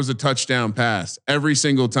Jones throws a touchdown pass every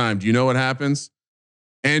single time? Do you know what happens?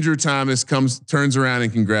 Andrew Thomas turns around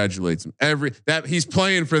and congratulates him. He's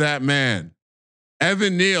playing for that man.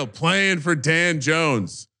 Evan Neal playing for Dan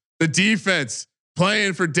Jones. The defense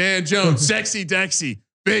playing for Dan Jones. Sexy Dexy,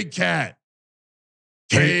 Big Cat.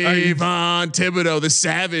 Kayvon Thibodeau, the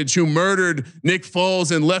savage who murdered Nick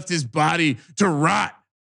Foles and left his body to rot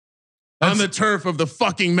on the turf of the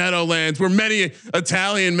fucking Meadowlands, where many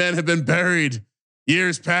Italian men have been buried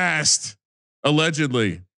years past,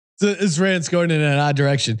 allegedly. This rant's going in an odd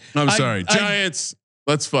direction. I'm sorry, Giants.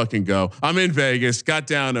 Let's fucking go. I'm in Vegas. Got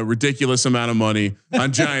down a ridiculous amount of money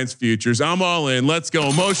on Giants futures. I'm all in. Let's go.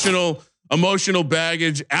 Emotional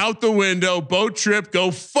baggage out the window. Boat trip.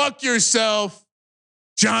 Go fuck yourself.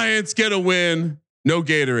 Giants get a win. No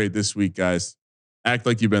Gatorade this week, guys. Act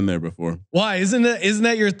like you've been there before. Why isn't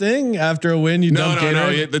that your thing? After a win, you dump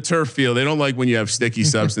Gatorade? The turf field. They don't like when you have sticky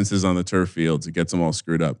substances on the turf fields. It gets them all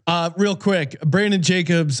screwed up. Real quick, Brandon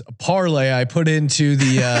Jacobs parlay I put into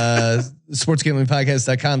the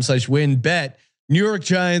sportsgamblingpodcast.com/win bet. New York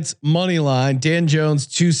Giants money line. Dan Jones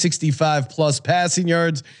 265 plus passing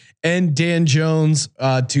yards, and Dan Jones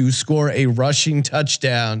to score a rushing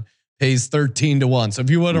touchdown. Pays 13-1. So if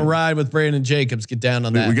you want to ride with Brandon Jacobs, get down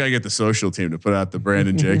on that. We got to get the social team to put out the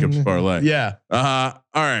Brandon Jacobs parlay. Yeah. All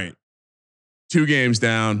right. 2 games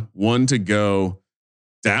down, 1 to go.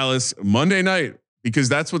 Dallas Monday night, because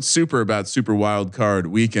that's what's super about Super Wild Card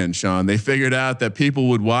Weekend, Sean. They figured out that people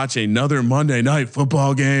would watch another Monday night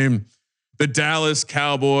football game. The Dallas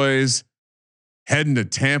Cowboys heading to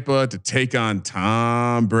Tampa to take on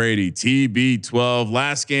Tom Brady. TB12,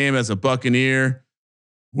 last game as a Buccaneer.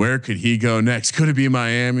 Where could he go next? Could it be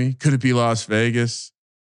Miami? Could it be Las Vegas?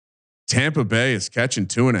 Tampa Bay is catching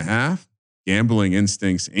 2.5. Gambling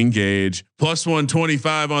instincts engage. Plus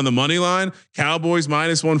 125 on the money line. Cowboys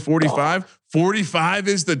minus 145. 45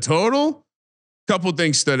 is the total. Couple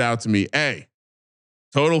things stood out to me. A,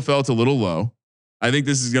 total felt a little low. I think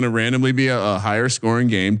this is going to randomly be a higher scoring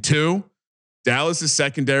game. 2, Dallas's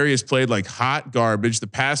secondary has played like hot garbage. The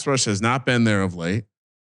pass rush has not been there of late.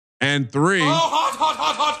 And 3,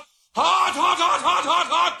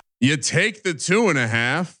 you take the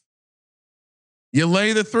 2.5, you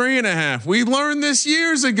lay the 3.5. We learned this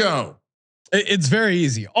years ago. It's very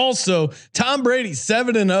easy. Also, Tom Brady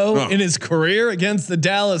 7-0 in his career against the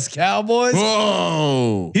Dallas Cowboys.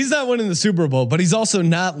 Whoa. He's not winning the Super Bowl, but he's also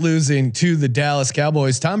not losing to the Dallas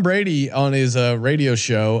Cowboys. Tom Brady on his radio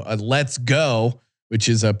show, Let's Go, which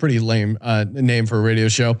is a pretty lame name for a radio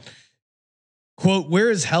show. Quote, we're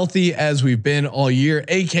as healthy as we've been all year,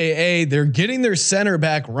 AKA they're getting their center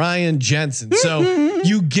back, Ryan Jensen. So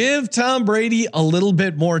you give Tom Brady a little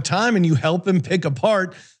bit more time and you help him pick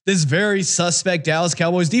apart this very suspect Dallas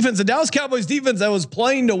Cowboys defense. The Dallas Cowboys defense that was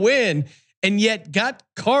playing to win and yet got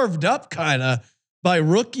carved up kind of by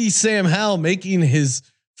rookie Sam Howell making his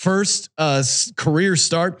first career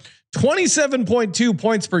start. 27.2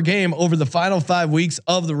 points per game over the final 5 weeks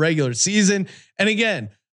of the regular season. And again,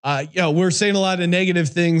 we're saying a lot of negative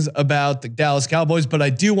things about the Dallas Cowboys, but I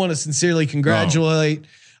do want to sincerely congratulate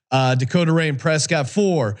Dakota Rain Prescott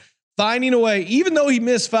for finding a way, even though he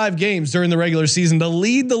missed 5 games during the regular season, to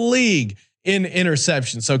lead the league in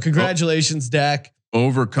interceptions. So congratulations, Dak.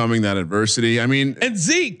 Overcoming that adversity. I mean, and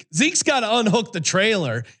Zeke's got to unhook the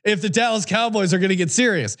trailer if the Dallas Cowboys are going to get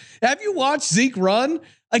serious. Have you watched Zeke run?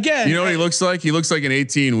 Again, you know what he looks like? He looks like an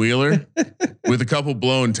 18-wheeler with a couple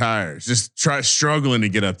blown tires, just struggling to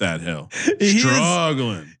get up that hill.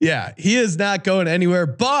 Struggling. He is not going anywhere.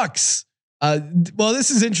 Bucks. Well,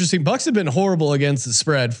 this is interesting. Bucks have been horrible against the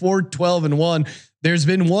spread. 4-12-1. There's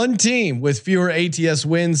been one team with fewer ATS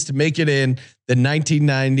wins to make it in the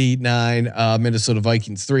 1999 Minnesota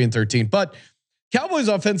Vikings, 3-13. But Cowboys'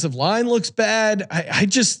 offensive line looks bad.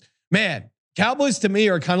 Cowboys to me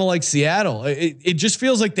are kind of like Seattle. It just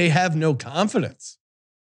feels like they have no confidence.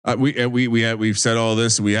 We've said all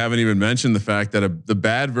this. We haven't even mentioned the fact that the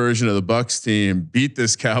bad version of the Bucks team beat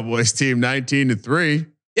this Cowboys team 19-3.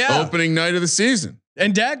 Opening night of the season.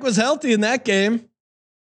 And Dak was healthy in that game.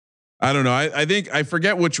 I don't know. I think I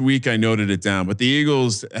forget which week I noted it down, but the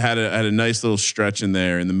Eagles had a nice little stretch in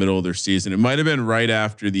there in the middle of their season. It might have been right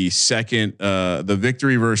after the second, the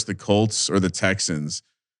victory versus the Colts or the Texans.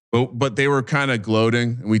 But they were kind of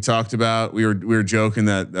gloating, and we talked about we were joking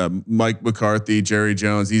that Mike McCarthy, Jerry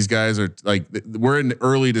Jones, these guys are like, we're in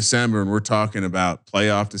early December and we're talking about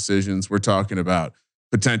playoff decisions. We're talking about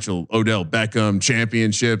potential Odell Beckham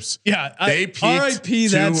championships. Yeah, they peaked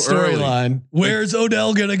RIP that storyline. Where's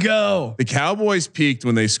Odell gonna go? The Cowboys peaked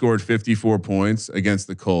when they scored 54 points against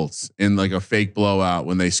the Colts in like a fake blowout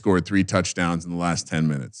when they scored 3 touchdowns in the last 10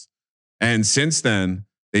 minutes, and since then.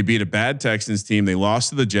 They beat a bad Texans team. They lost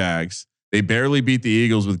to the Jags. They barely beat the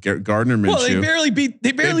Eagles with Gardner Minshew. Well, they barely beat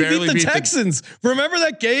the Texans. Remember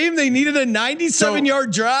that game? They needed a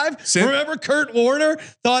 97-yard drive. Remember Kurt Warner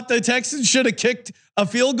thought the Texans should have kicked a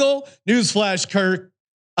field goal? Newsflash, Kurt.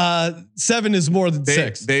 7 is more than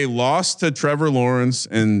 6. They lost to Trevor Lawrence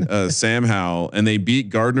and Sam Howell, and they beat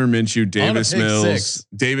Gardner Minshew, Davis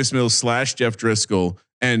Mills / Jeff Driscoll,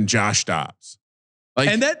 and Josh Dobbs.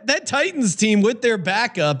 And that Titans team with their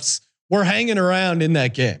backups were hanging around in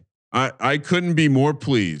that game. I couldn't be more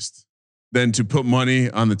pleased than to put money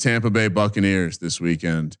on the Tampa Bay Buccaneers this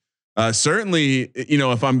weekend. Certainly,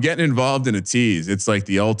 if I'm getting involved in a tease, it's like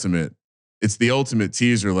the ultimate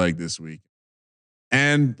teaser leg this week.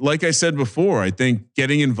 And like I said before, I think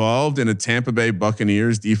getting involved in a Tampa Bay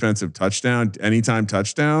Buccaneers defensive touchdown, anytime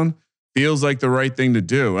touchdown, feels like the right thing to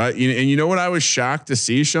do. And you know what I was shocked to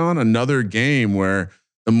see, Sean? Another game where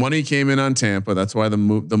the money came in on Tampa. That's why the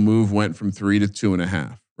move went from 3 to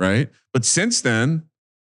 2.5, right? But since then,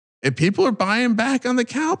 if people are buying back on the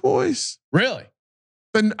Cowboys. Really?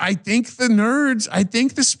 Then I think the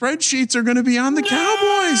spreadsheets are going to be on the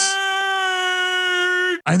Cowboys.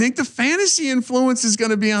 I think the fantasy influence is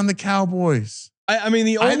going to be on the Cowboys. I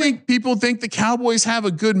think people think the Cowboys have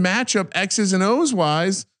a good matchup X's and O's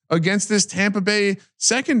wise against this Tampa Bay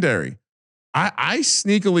secondary. I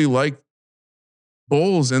sneakily like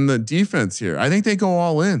Bowles and the defense here. I think they go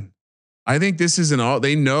all in. I think this is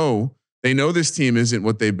they know this team isn't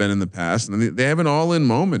what they've been in the past, and they have an all-in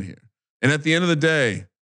moment here. And at the end of the day,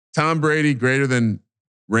 Tom Brady greater than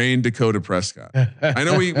Rayne Dakota Prescott. I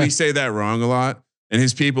know we say that wrong a lot, and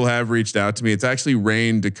his people have reached out to me. It's actually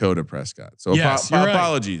Rayne Dakota Prescott. So yes,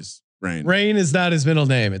 apologies, Rayne. Rayne is not his middle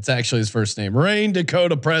name. It's actually his first name. Rayne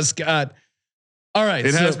Dakota Prescott. All right.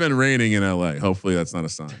 It has been raining in LA. Hopefully that's not a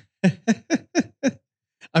sign.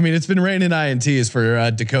 It's been raining INTs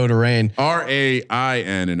for Dakota Rain.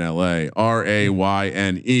 RAIN in LA,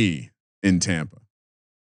 RAYNE in Tampa.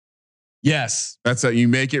 Yes. That's how you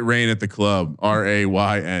make it rain at the club.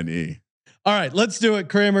 RAYNE. All right, let's do it,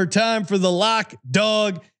 Kramer. Time for the lock,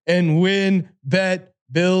 dog, and win bet.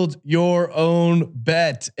 Build your own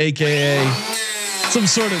bet, AKA some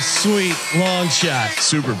sort of sweet long shot.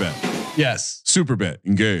 Super bet. Yes. Super bet.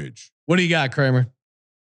 Engage. What do you got, Kramer?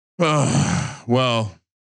 Well,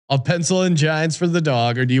 I'll pencil in Giants for the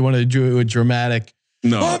dog, or do you want to do a dramatic?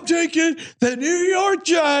 No, I'm taking the New York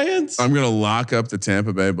Giants. I'm going to lock up the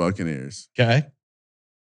Tampa Bay Buccaneers. Okay.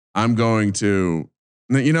 I'm going to,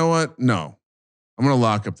 you know what? No, I'm going to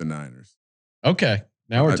lock up the Niners. Okay.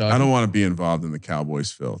 Now we're talking. I don't want to be involved in the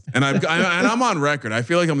Cowboys filth. And I'm on record. I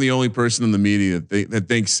feel like I'm the only person in the media that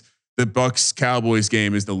thinks the Bucs Cowboys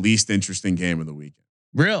game is the least interesting game of the weekend.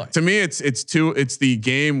 Really? To me, it's the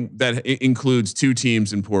game that includes two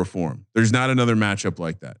teams in poor form. There's not another matchup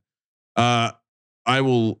like that. I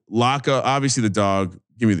will lock up obviously the dog.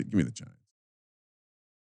 Give me the Giants.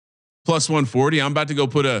 Plus 140. I'm about to go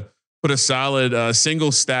put a solid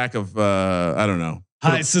single stack of I don't know.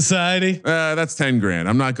 High society. That's 10 grand.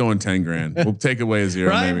 I'm not going 10 grand. We'll take away a zero.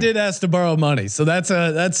 Ryan did ask to borrow money, so that's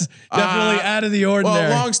definitely out of the ordinary.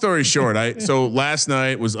 Well, long story short, so last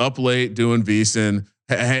night was up late doing VSiN.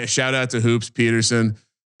 Shout out to Hoops Peterson.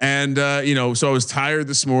 And so I was tired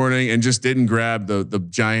this morning and just didn't grab the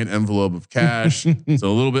giant envelope of cash. So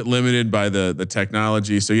a little bit limited by the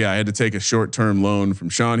technology. So yeah, I had to take a short-term loan from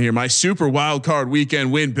Sean here. My super wild card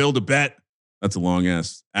weekend win, build a bet. That's a long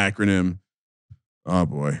ass acronym. Oh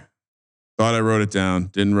boy. Thought I wrote it down.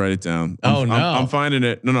 Didn't write it down. I'm finding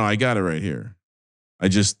it. No, I got it right here.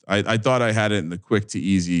 I thought I had it in the quick to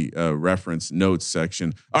easy reference notes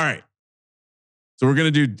section. All right. So we're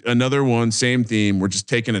going to do another one, same theme. We're just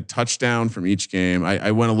taking a touchdown from each game.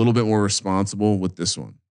 I went a little bit more responsible with this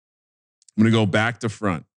one. I'm going to go back to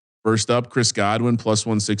front. First up, Chris Godwin plus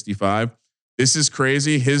 165. This is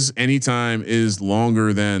crazy. His anytime is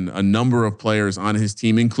longer than a number of players on his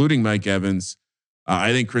team, including Mike Evans.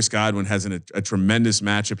 I think Chris Godwin has a tremendous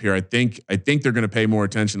matchup here. I think they're going to pay more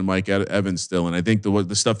attention to Mike Evans still, and I think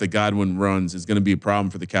the stuff that Godwin runs is going to be a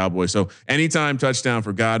problem for the Cowboys. So anytime touchdown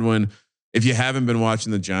for Godwin. If you haven't been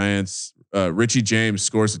watching the Giants, Richie James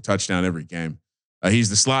scores a touchdown every game. He's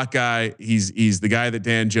the slot guy. He's the guy that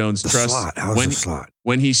Dan Jones trusts.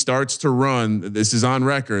 When he starts to run, this is on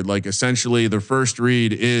record. Like essentially, the first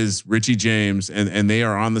read is Richie James, and they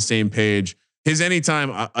are on the same page. His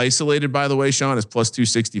anytime isolated, by the way, Sean, is plus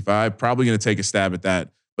 265. Probably going to take a stab at that,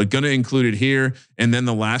 but going to include it here. And then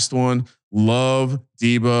the last one. Love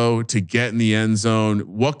Debo to get in the end zone.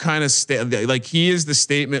 What kind of he is the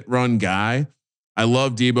statement run guy. I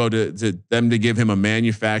love Debo to give him a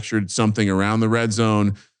manufactured something around the red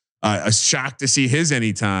zone. A shock to see his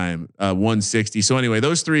anytime 160. So anyway,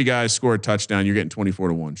 those three guys score a touchdown. You're getting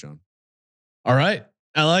 24-1, Sean. All right,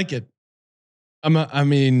 I like it.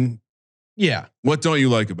 Yeah. What don't you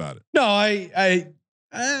like about it? No,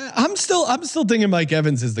 I'm still thinking Mike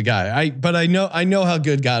Evans is the guy. But I know how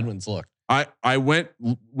good Godwin's look. I went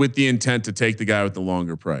with the intent to take the guy with the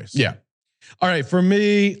longer price. Yeah. All right. For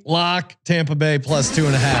me, lock Tampa Bay plus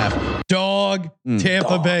 2.5. Dog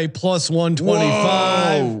Tampa Bay plus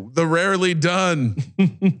 125. Whoa, the rarely done.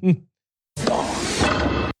 You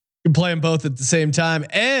can play them both at the same time.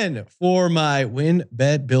 And for my win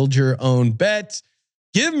bet, build your own bet.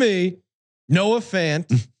 Give me Noah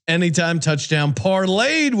Fant anytime touchdown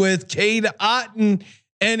parlayed with Cade Otton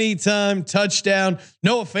anytime touchdown.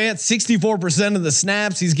 Noah Fant, 64% of the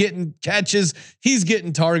snaps. He's getting catches. He's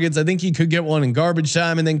getting targets. I think he could get one in garbage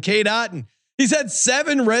time. And then Cade Otton, he's had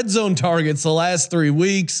 7 red zone targets the last 3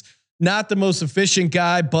 weeks. Not the most efficient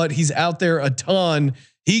guy, but he's out there a ton.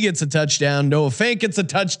 He gets a touchdown. Noah Fant gets a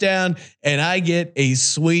touchdown, and I get a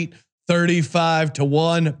sweet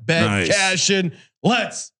 35-1 bet cash in.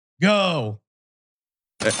 Let's go.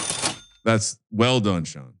 That's well done,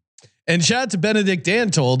 Sean. And shout out to Benedict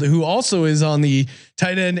Dantold, who also is on the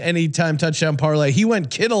tight end anytime touchdown parlay. He went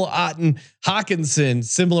Kittle, Otton, Hawkinson,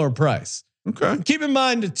 similar price. Okay. Keep in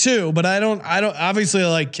mind too, but I don't obviously I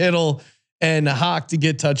like Kittle and Hawk to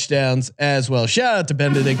get touchdowns as well. Shout out to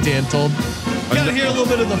Benedict Dantold. Got to hear a little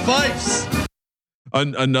bit of the fifes.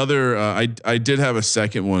 Another, I did have a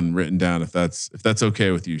second one written down. If that's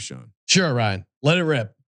okay with you, Sean. Sure, Ryan. Let it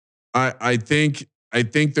rip. I think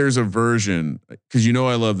there's a version, because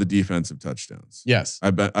I love the defensive touchdowns. Yes,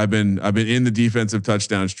 I've been in the defensive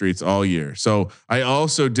touchdown streets all year. So I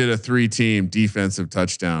also did a 3-team defensive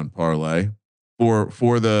touchdown parlay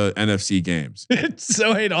for the NFC games.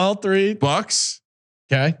 So hate all 3. Bucks,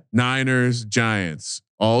 okay, Niners, Giants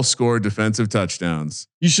all scored defensive touchdowns.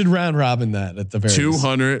 You should round robin that at the very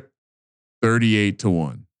 238-1.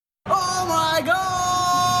 Oh my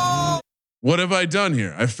God. What have I done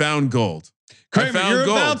here? I found gold. Kramer, you're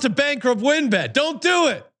about to bankrupt WinBet. Don't do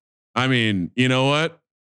it. I mean, you know what?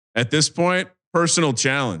 At this point, personal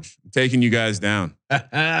challenge. I'm taking you guys down.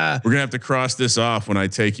 We're gonna have to cross this off when I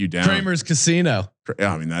take you down. Kramer's Casino.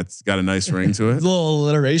 Yeah, I mean that's got a nice ring to it. A little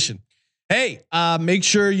alliteration. Hey, make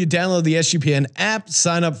sure you download the SGPN app.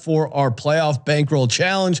 Sign up for our playoff bankroll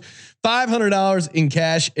challenge. $500 in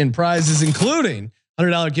cash and prizes, including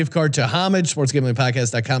 $100 gift card to Homage.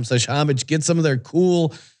 SportsGamblingPodcast.com/Homage. Get some of their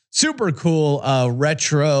cool, super cool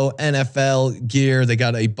retro NFL gear. They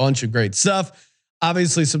got a bunch of great stuff.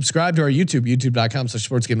 Obviously, subscribe to our YouTube,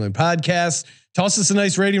 youtube.com/sportsgamblingpodcast. Toss us a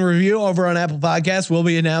nice rating review over on Apple Podcasts. We'll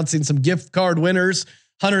be announcing some gift card winners,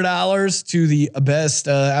 $100 to the best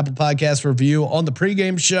Apple Podcast review on the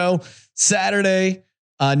pregame show Saturday,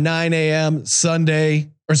 9 a.m.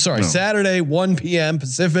 Saturday, 1 p.m.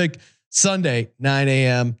 Pacific, Sunday, 9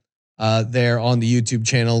 a.m. There on the YouTube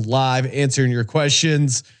channel, live answering your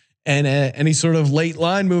questions and any sort of late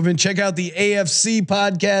line movement. Check out the AFC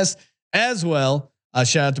podcast as well.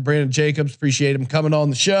 Shout out to Brandon Jacobs. Appreciate him coming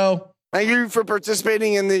on the show. Thank you for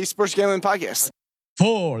participating in the Sports Gambling Podcast.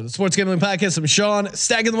 For the Sports Gambling Podcast, I'm Sean,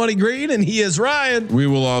 stacking the money green, and he is Ryan. We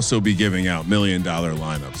will also be giving out $1 million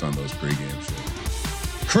lineups on those pregame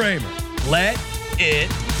shows. Kramer, let it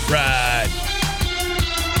ride.